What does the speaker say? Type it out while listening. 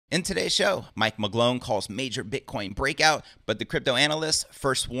In today's show, Mike McGlone calls major Bitcoin breakout, but the crypto analyst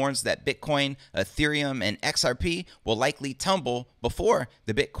first warns that Bitcoin, Ethereum, and XRP will likely tumble before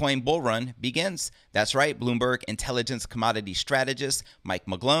the Bitcoin bull run begins. That's right, Bloomberg Intelligence commodity strategist Mike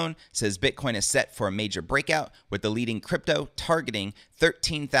McGlone says Bitcoin is set for a major breakout, with the leading crypto targeting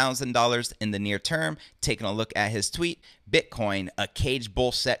 $13,000 in the near term. Taking a look at his tweet, Bitcoin, a cage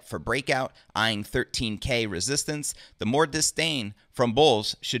bull set for breakout, eyeing 13K resistance. The more disdain from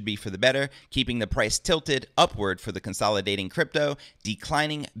bulls should be for the better, keeping the price tilted upward for the consolidating crypto.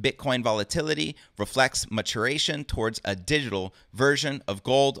 Declining Bitcoin volatility reflects maturation towards a digital version of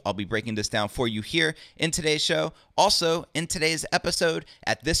gold. I'll be breaking this down for you here in today's show. Also, in today's episode,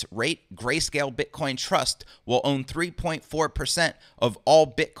 at this rate, Grayscale Bitcoin Trust will own 3.4% of all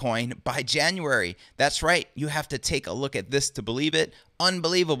Bitcoin by January. That's right, you have to take a look at this to believe it.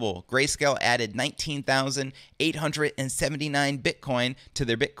 Unbelievable. Grayscale added 19,879 Bitcoin to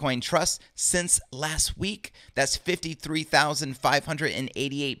their Bitcoin trust since last week. That's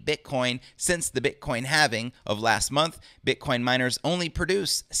 53,588 Bitcoin since the Bitcoin halving of last month. Bitcoin miners only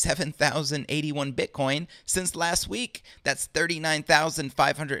produce 7,081 Bitcoin since last week. That's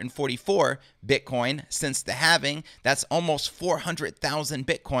 39,544 Bitcoin since the halving. That's almost 400,000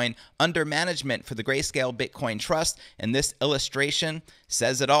 Bitcoin under management for the Grayscale Bitcoin Trust. And this illustration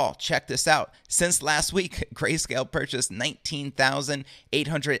says it all. Check this out. Since last week, Grayscale purchased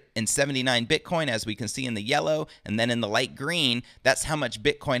 19,879 Bitcoin, as we can see in the yellow, and then in the light green, that's how much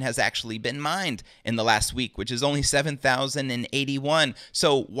Bitcoin has actually been mined in the last week, which is only 7,081.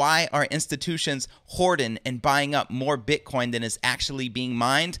 So why are institutions hoarding and buying up more Bitcoin than is actually being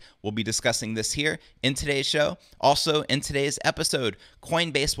mined? We'll be discussing this here in today's show. Also, in today's episode,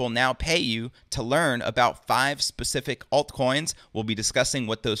 Coinbase will now pay you to learn about 5 specific altcoins. We'll be discussing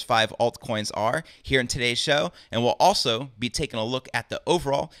what those 5 altcoins are here in today's show. And we'll also be taking a look at the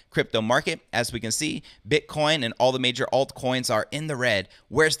overall crypto market. As we can see, Bitcoin and all the major altcoins are in the red.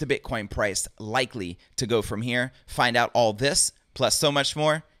 Where's the Bitcoin price likely to go from here? Find out all this, plus so much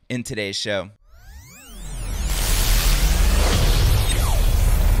more in today's show.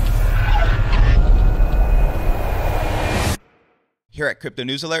 Here at Crypto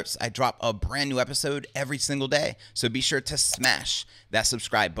News Alerts, I drop a brand new episode every single day. So be sure to smash that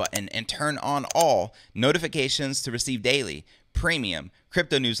subscribe button and turn on all notifications to receive daily, premium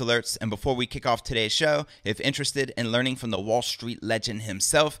crypto news alerts. And before we kick off today's show, if interested in learning from the Wall Street legend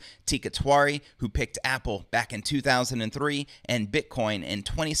himself, Teeka Tiwari, who picked Apple back in 2003 and Bitcoin in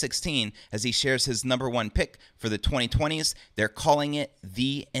 2016 as he shares his #1 pick for the 2020s, they're calling it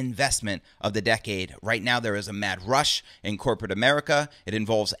the investment of the decade. Right now, there is a mad rush in corporate America. It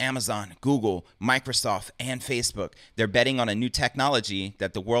involves Amazon, Google, Microsoft, and Facebook. They're betting on a new technology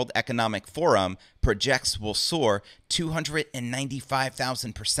that the World Economic Forum projects will soar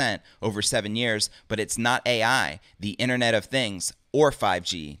 295,000% over 7 years, but it's not AI, the Internet of Things, or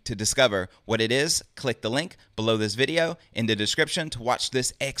 5G. To discover what it is, click the link below this video in the description to watch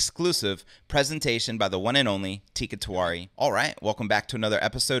this exclusive presentation by the one and only Teeka Tiwari. All right, welcome back to another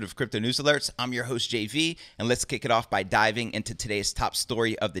episode of Crypto News Alerts. I'm your host, JV, and let's kick it off by diving into today's top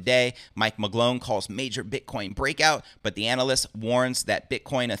story of the day. Mike McGlone calls major Bitcoin breakout, but the analyst warns that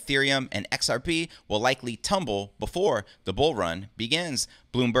Bitcoin, Ethereum, and XRP will likely tumble before the bull run begins.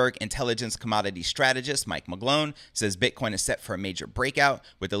 Bloomberg Intelligence commodity strategist Mike McGlone says Bitcoin is set for a major breakout,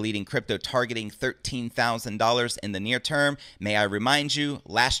 with the leading crypto targeting $13,000 in the near term. May I remind you,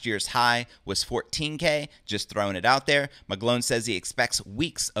 last year's high was 14K, just throwing it out there. McGlone says he expects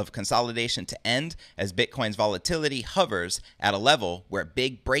weeks of consolidation to end as Bitcoin's volatility hovers at a level where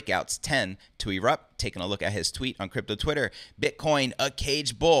big breakouts tend to erupt. Taking a look at his tweet on crypto Twitter, Bitcoin, a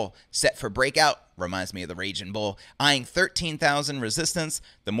cage bull set for breakout. Reminds me of the raging bull. Eyeing 13,000 resistance.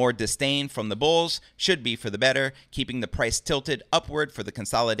 The more disdain from the bulls should be for the better, keeping the price tilted upward for the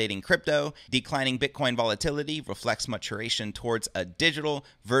consolidating crypto. Declining Bitcoin volatility reflects maturation towards a digital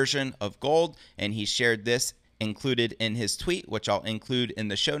version of gold. And he shared this included in his tweet, which I'll include in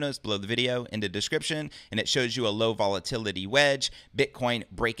the show notes below the video in the description. And it shows you a low volatility wedge. Bitcoin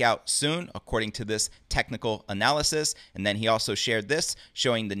breakout soon, according to this technical analysis. And then he also shared this,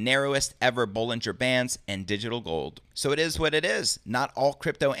 showing the narrowest ever Bollinger Bands and digital gold. So it is what it is. Not all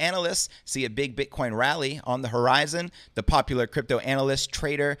crypto analysts see a big Bitcoin rally on the horizon. The popular crypto analyst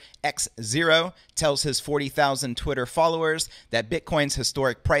trader X0 tells his 40,000 Twitter followers that Bitcoin's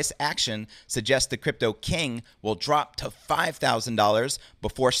historic price action suggests the crypto king will drop to $5,000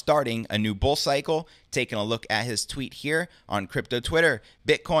 before starting a new bull cycle. taking a look at his tweet here on crypto Twitter.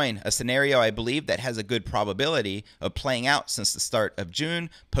 Bitcoin, a scenario I believe that has a good probability of playing out since the start of June.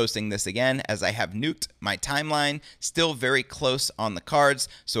 Posting this again as I have nuked my timeline. Still very close on the cards.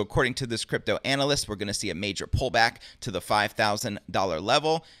 So according to this crypto analyst, we're going to see a major pullback to the $5,000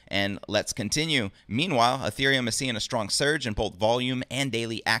 level. And let's continue. Meanwhile, Ethereum is seeing a strong surge in both volume and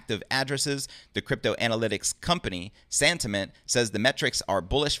daily active addresses. The crypto analytics company Sentiment says the metrics are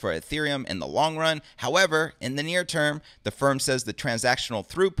bullish for Ethereum in the long run. However, in the near term, the firm says the transactional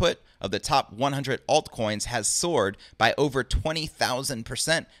throughput of the top 100 altcoins has soared by over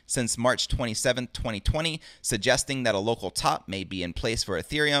 20,000% since March 27, 2020, suggesting that a local top may be in place for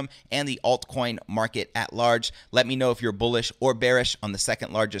Ethereum and the altcoin market at large. Let me know if you're bullish or bearish on the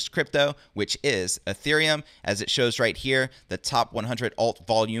second largest crypto, which is Ethereum. As it shows right here, the top 100 alt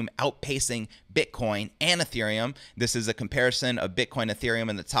volume outpacing Bitcoin and Ethereum. This is a comparison of Bitcoin, Ethereum,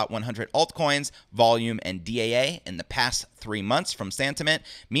 and the top 100 altcoins, volume, and DAA in the past 3 months from Sentiment.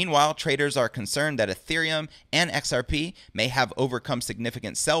 Meanwhile, traders are concerned that Ethereum and XRP may have overcome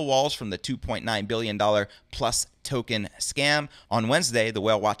significant sell walls from the $2.9 billion plus token scam. On Wednesday, the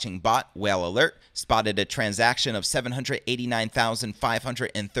whale-watching bot Whale Alert spotted a transaction of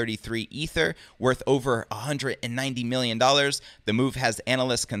 789,533 Ether worth over $190 million. The move has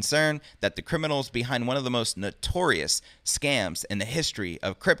analysts concerned that the criminals behind one of the most notorious scams in the history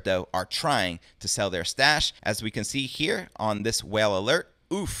of crypto are trying to sell their stash. As we can see here on this Whale Alert,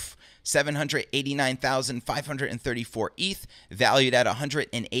 oof. 789,534 ETH, valued at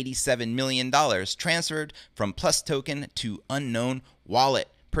 $187 million, transferred from Plus token to unknown wallet.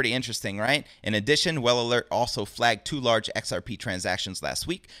 Pretty interesting, right? In addition, Well Alert also flagged 2 large XRP transactions last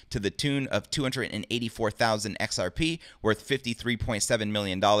week to the tune of 284,000 XRP, worth $53.7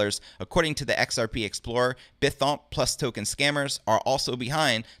 million. According to the XRP Explorer, Bithomp Plus token scammers are also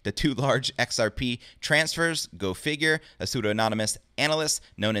behind the 2 large XRP transfers. Go figure. A pseudo-anonymous analyst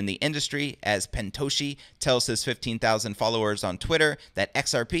known in the industry as Pentoshi tells his 15,000 followers on Twitter that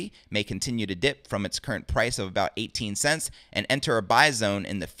XRP may continue to dip from its current price of about 18 cents and enter a buy zone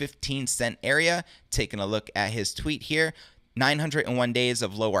in the 15-cent area. Taking a look at his tweet here. 901 days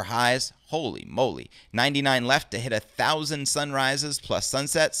of lower highs. Holy moly. 99 left to hit 1,000 sunrises plus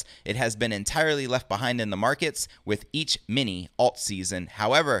sunsets. It has been entirely left behind in the markets with each mini alt season.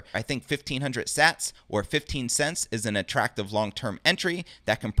 However, I think 1,500 sats or 15 cents is an attractive long-term entry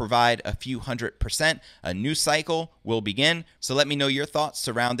that can provide a few 100%. A new cycle will begin. So let me know your thoughts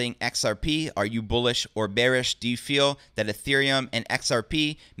surrounding XRP. Are you bullish or bearish? Do you feel that Ethereum and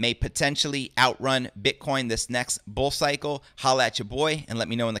XRP may potentially outrun Bitcoin this next bull cycle? Holla at your boy and let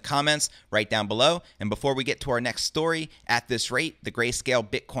me know in the comments right down below. And before we get to our next story, at this rate, the Grayscale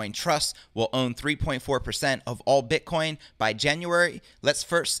Bitcoin Trust will own 3.4% of all Bitcoin by January. Let's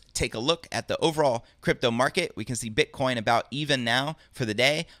first take a look at the overall crypto market. We can see Bitcoin about even now for the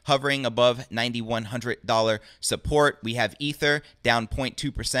day, hovering above $9,100 support. We have Ether down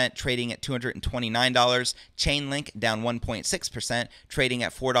 0.2%, trading at $229. Chainlink down 1.6%, trading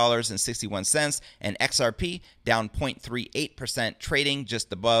at $4.61. And XRP down 0.38%, trading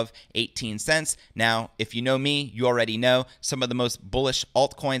just above 18 cents. Now, if you know me, you already know some of the most bullish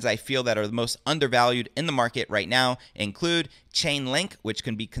altcoins I feel that are the most undervalued in the market right now include Chainlink, which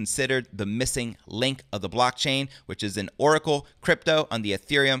can be considered the missing link of the blockchain, which is an Oracle crypto on the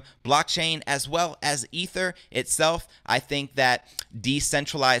Ethereum blockchain, as well as Ether itself. I think that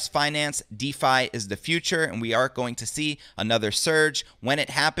decentralized finance, DeFi, is the future, and we are going to see another surge. When it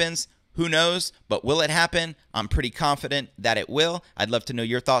happens, who knows? But will it happen? I'm pretty confident that it will. I'd love to know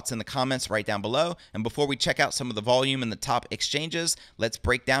your thoughts in the comments right down below. And before we check out some of the volume in the top exchanges, let's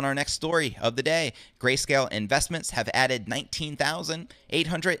break down our next story of the day. Grayscale Investments have added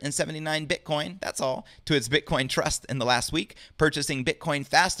 19,879 Bitcoin, that's all, to its Bitcoin Trust in the last week, purchasing Bitcoin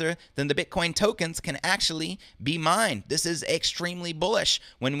faster than the Bitcoin tokens can actually be mined. This is extremely bullish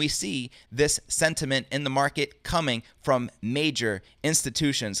when we see this sentiment in the market coming from major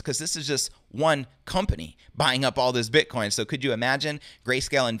institutions, because this is just one company buying up all this Bitcoin. So could you imagine?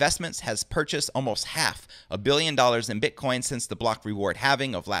 Grayscale Investments has purchased almost $500 million in Bitcoin since the block reward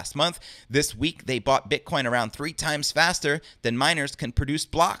halving of last month. This week, they bought Bitcoin around 3 times faster than miners can produce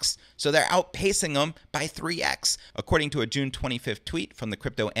blocks. So they're outpacing them by 3x. According to a June 25th tweet from the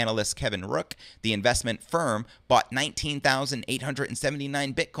crypto analyst Kevin Rook, the investment firm bought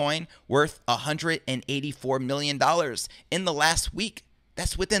 19,879 Bitcoin worth $184 million in the last week.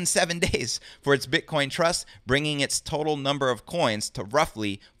 That's within 7 days for its Bitcoin Trust, bringing its total number of coins to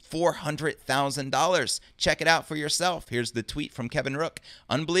roughly $400,000. Check it out for yourself. Here's the tweet from Kevin Rook.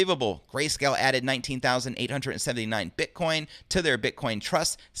 Unbelievable. Grayscale added 19,879 Bitcoin to their Bitcoin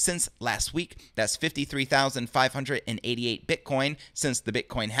trust since last week. That's 53,588 Bitcoin since the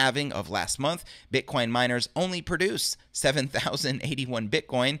Bitcoin halving of last month. Bitcoin miners only produce 7,081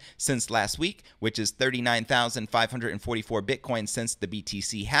 Bitcoin since last week, which is 39,544 Bitcoin since the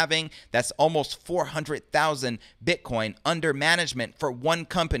BTC halving. That's almost 400,000 Bitcoin under management for one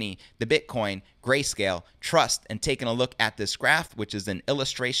company, the Bitcoin Grayscale Trust. And taking a look at this graph, which is an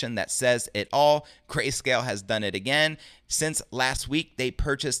illustration that says it all, Grayscale has done it again. Since last week, they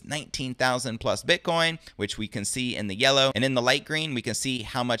purchased 19,000 plus Bitcoin, which we can see in the yellow. And in the light green, we can see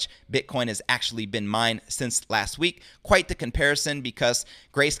how much Bitcoin has actually been mined since last week. Quite the comparison, because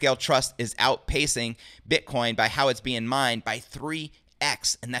Grayscale Trust is outpacing Bitcoin by how it's being mined by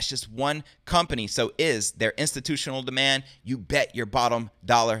 3x, and that's just one company. So is there institutional demand? You bet your bottom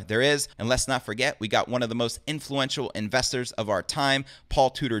dollar there is. And let's not forget, we got one of the most influential investors of our time, Paul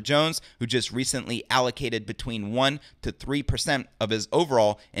Tudor Jones, who just recently allocated between 1 to 3% of his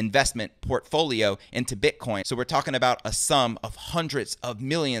overall investment portfolio into Bitcoin. So we're talking about a sum of hundreds of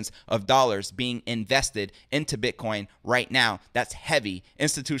millions of dollars being invested into Bitcoin right now. That's heavy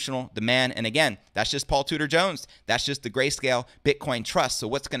institutional demand. And again, that's just Paul Tudor Jones. That's just the Grayscale Bitcoin Trust. So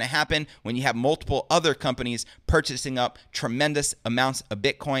what's going to happen when you have multiple other companies purchasing up tremendous amounts of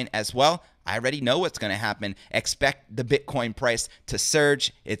Bitcoin as well? I already know what's going to happen. Expect the Bitcoin price to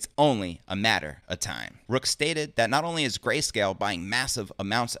surge. It's only a matter of time. Rook stated that not only is Grayscale buying massive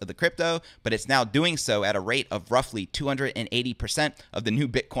amounts of the crypto, but it's now doing so at a rate of roughly 280% of the new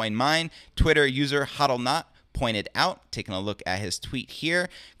Bitcoin mine. Twitter user HODLNOT pointed out, taking a look at his tweet here,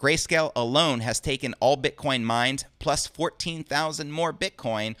 Grayscale alone has taken all Bitcoin mined plus 14,000 more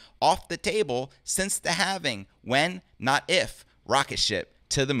Bitcoin off the table since the halving. When, not if. Rocket ship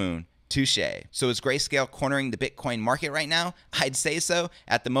to the moon. Touche. So is Grayscale cornering the Bitcoin market right now? I'd say so.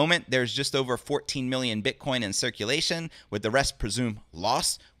 At the moment, there's just over 14 million Bitcoin in circulation, with the rest presumed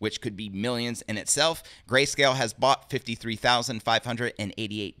lost, which could be millions in itself. Grayscale has bought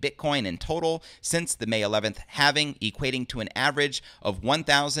 53,588 Bitcoin in total since the May 11th halving, equating to an average of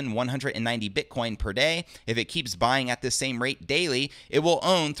 1,190 Bitcoin per day. If it keeps buying at the same rate daily, it will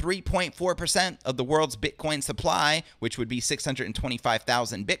own 3.4% of the world's Bitcoin supply, which would be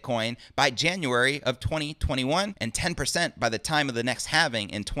 625,000 Bitcoin by January of 2021, and 10% by the time of the next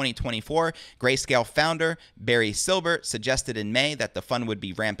halving in 2024. Grayscale founder Barry Silbert suggested in May that the fund would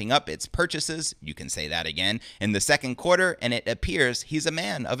be ramping up its purchases, you can say that again, in the second quarter, and it appears he's a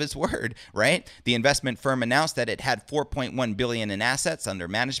man of his word, right? The investment firm announced that it had $4.1 billion in assets under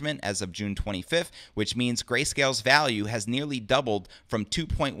management as of June 25th, which means Grayscale's value has nearly doubled from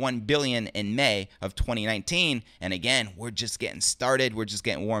 $2.1 billion in May of 2019. And again, we're just getting started. We're just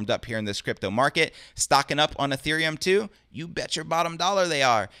getting warmed up here in this crypto market. Stocking up on Ethereum too? You bet your bottom dollar they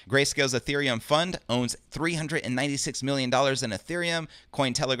are. Grayscale's Ethereum fund owns $396 million in Ethereum.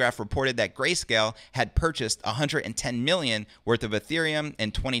 Cointelegraph reported that Grayscale had purchased $110 million worth of Ethereum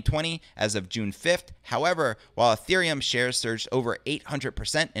in 2020 as of June 5th. However, while Ethereum shares surged over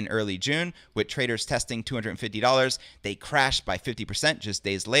 800% in early June, with traders testing $250, they crashed by 50% just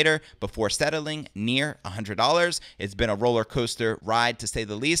days later before settling near $100. It's been a roller coaster ride, to say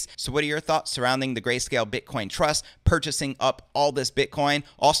the least. So what are your thoughts surrounding the Grayscale Bitcoin Trust purchasing up all this Bitcoin?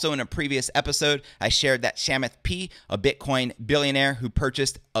 Also, in a previous episode, I shared that Shamith P, a Bitcoin billionaire who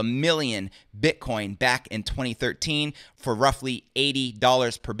purchased 1 million Bitcoin back in 2013 for roughly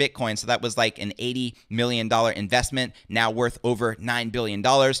 $80 per Bitcoin. So that was like an $80 million investment, now worth over $9 billion.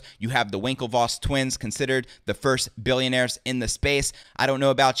 You have the Winklevoss twins, considered the first billionaires in the space. I don't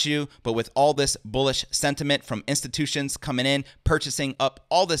know about you, but with all this bullish sentiment from institutions coming in, purchasing up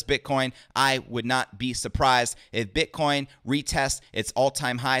all this Bitcoin, I would not be surprised if Bitcoin retests its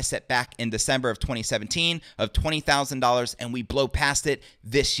all-time high set back in December of 2017 of $20,000 and we blow past it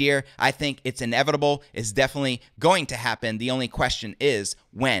this year. I think it's inevitable. It's definitely going to happen. The only question is,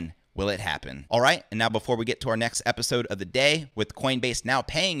 when will it happen? All right, and now before we get to our next episode of the day, with Coinbase now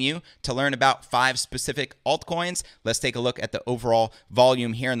paying you to learn about 5 specific altcoins, let's take a look at the overall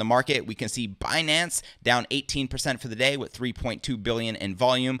volume here in the market. We can see Binance down 18% for the day with 3.2 billion in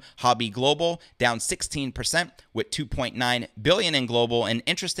volume. Hobby Global down 16% with 2.9 billion in global. And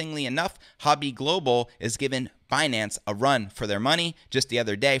interestingly enough, Hobby Global is given Binance a run for their money. Just the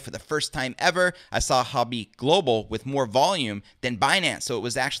other day, for the first time ever, I saw Hobby Global with more volume than Binance. So it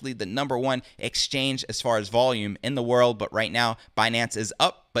was actually the #1 exchange as far as volume in the world. But right now, Binance is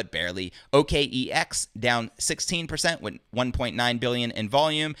up but barely. OKEX down 16% with 1.9 billion in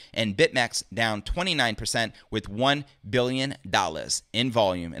volume, and BitMEX down 29% with $1 billion in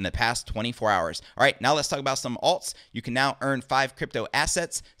volume in the past 24 hours. All right, now let's talk about some alts. You can now earn 5 crypto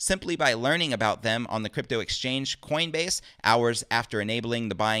assets simply by learning about them on the crypto exchange Coinbase hours after enabling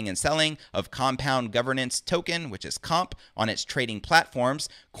the buying and selling of Compound Governance Token, which is COMP, on its trading platforms.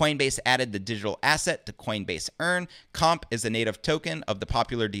 Coinbase added the digital asset to Coinbase Earn. COMP is a native token of the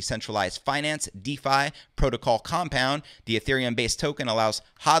popular decentralized finance DeFi protocol Compound. The Ethereum-based token allows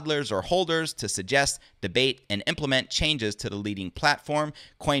hodlers or holders to suggest, debate, and implement changes to the leading platform.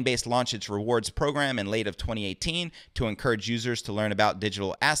 Coinbase launched its rewards program in late of 2018 to encourage users to learn about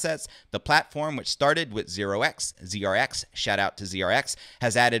digital assets. The platform, which started with ZRX, shout out to ZRX,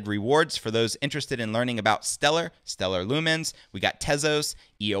 has added rewards for those interested in learning about Stellar Lumens. We got Tezos,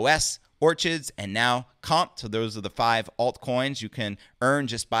 EOS, Orchids, and now COMP. So those are the 5 altcoins you can earn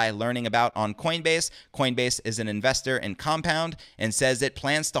just by learning about on Coinbase. Coinbase is an investor in Compound and says it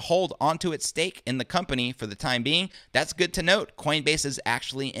plans to hold onto its stake in the company for the time being. That's good to note. Coinbase is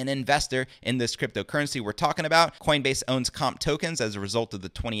actually an investor in this cryptocurrency we're talking about. Coinbase owns COMP tokens as a result of the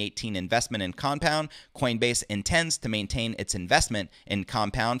 2018 investment in Compound. Coinbase intends to maintain its investment in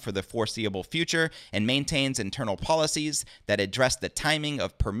Compound for the foreseeable future and maintains internal policies that address the timing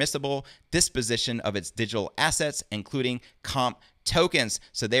of permissible disposition of its digital assets, including COMP tokens.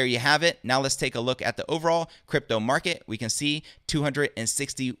 So there you have it. Now let's take a look at the overall crypto market. We can see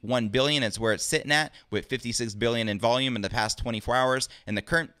 261 billion is where it's sitting at, with 56 billion in volume in the past 24 hours. And the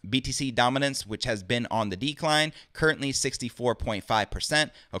current BTC dominance, which has been on the decline, currently 64.5%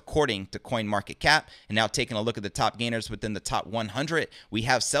 according to CoinMarketCap. And now taking a look at the top gainers within the top 100, we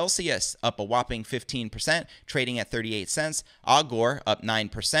have Celsius up a whopping 15%, trading at 38 cents. Augur up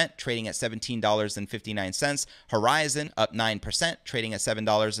 9%, trading at $17.59. Horizon up 9%, trading at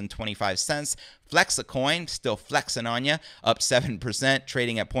 $7.25. Flexacoin, still flexing on you, up 7%,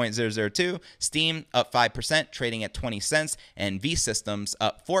 trading at 0.002. Steam up 5%, trading at 20 cents. And V-Systems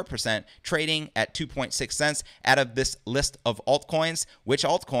up 4%, trading at 2.6 cents. Out of this list of altcoins, which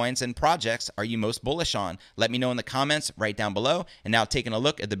altcoins and projects are you most bullish on? Let me know in the comments right down below. And now taking a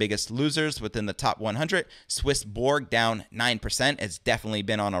look at the biggest losers within the top 100, Swiss Borg down 9%. It's definitely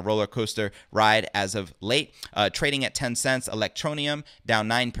been on a roller coaster ride as of late. Trading at 10 cents. Electronium down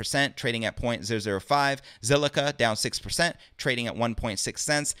 9%, trading at 0.005. Zilliqa down 6%, trading at 1.6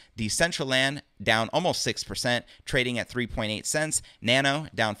 cents. Decentraland down almost 6%, trading at 3.8 cents. Nano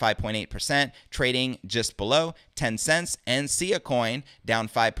down 5.8%, trading just below 10 cents. And Sia Coin down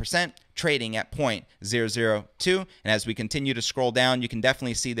 5%, trading at 0.002. And as we continue to scroll down, you can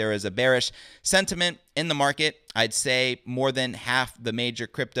definitely see there is a bearish sentiment in the market. I'd say more than half the major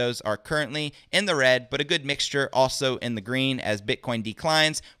cryptos are currently in the red, but a good mixture also in the green. As Bitcoin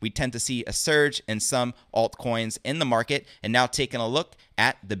declines, we tend to see a surge in some altcoins in the market. And now taking a look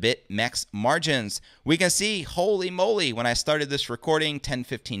at the BitMEX margins, we can see, holy moly, when I started this recording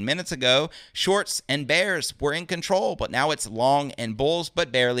 10-15 minutes ago, shorts and bears were in control, but now it's long and bulls,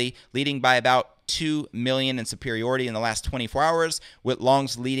 but barely, leading by about 2 million in superiority in the last 24 hours, with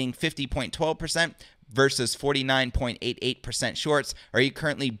longs leading 50.12% versus 49.88% shorts. Are you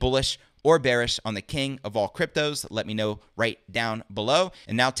currently bullish or bearish on the king of all cryptos? Let me know right down below.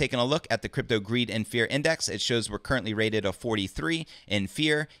 And now taking a look at the Crypto Greed and Fear Index, it shows we're currently rated a 43 in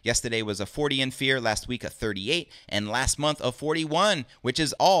fear. Yesterday was a 40 in fear, last week a 38, and last month a 41, which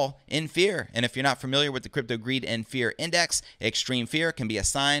is all in fear. And if you're not familiar with the Crypto Greed and Fear Index, extreme fear can be a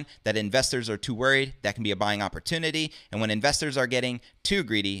sign that investors are too worried. That can be a buying opportunity. And when investors are getting too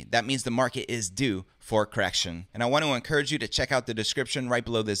greedy, that means the market is due for correction. And I want to encourage you to check out the description right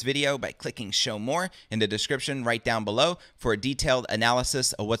below this video by clicking show more in the description right down below for a detailed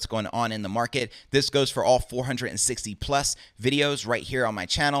analysis of what's going on in the market. This goes for all 460 plus videos right here on my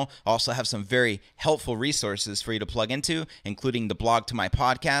channel. I also have some very helpful resources for you to plug into, including the blog to my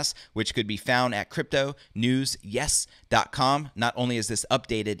podcast, which could be found at cryptonewsyes.com. Not only is this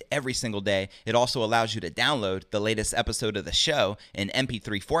updated every single day, it also allows you to download the latest episode of the show in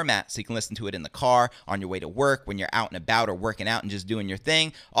MP3 format so you can listen to it in the car, on your way to work, when you're out and about or working out and just doing your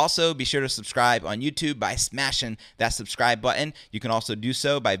thing. Also, be sure to subscribe on YouTube by smashing that subscribe button. You can also do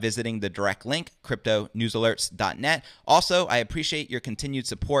so by visiting the direct link, cryptonewsalerts.net. Also, I appreciate your continued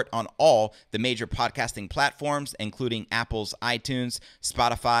support on all the major podcasting platforms, including Apple's iTunes,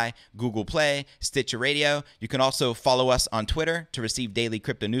 Spotify, Google Play, Stitcher Radio. You can also follow us on Twitter to receive daily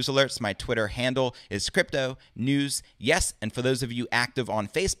crypto news alerts. My Twitter handle is crypto news. Yes, and for those of you active on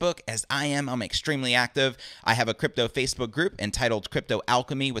Facebook, as I am, I'm extremely extremely active. I have a crypto Facebook group entitled Crypto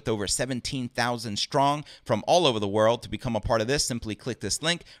Alchemy with over 17,000 strong from all over the world. To become a part of this, simply click this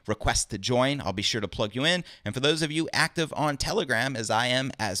link, request to join. I'll be sure to plug you in. And for those of you active on Telegram, as I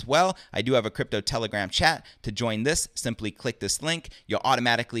am as well, I do have a crypto Telegram chat. To join this, simply click this link. You'll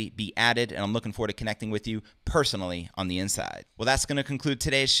automatically be added, and I'm looking forward to connecting with you personally on the inside. Well, that's going to conclude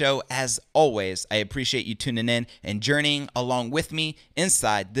today's show. As always, I appreciate you tuning in and journeying along with me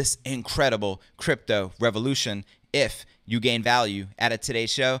inside this incredible crypto revolution. If you gain value out of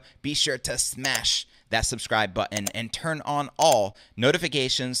today's show, be sure to smash that subscribe button and turn on all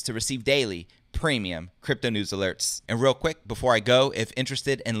notifications to receive daily premium crypto news alerts. And real quick, before I go, if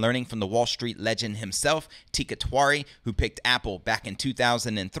interested in learning from the Wall Street legend himself, Teeka Tiwari, who picked Apple back in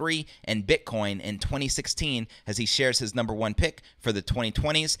 2003 and Bitcoin in 2016 as he shares his #1 pick for the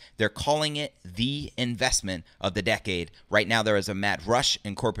 2020s, they're calling it the investment of the decade. Right now, there is a mad rush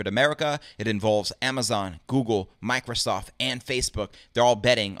in corporate America. It involves Amazon, Google, Microsoft, and Facebook. They're all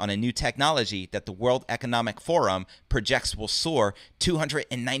betting on a new technology that the World Economic Forum projects will soar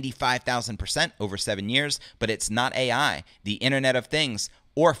 295,000% over 7 years, but it's not AI, the Internet of Things,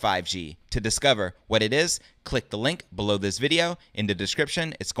 or 5G. To discover what it is, click the link below this video in the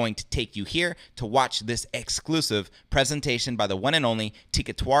description. It's going to take you here to watch this exclusive presentation by the one and only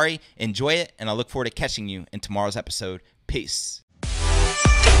Teeka Tiwari. Enjoy it, and I look forward to catching you in tomorrow's episode. Peace.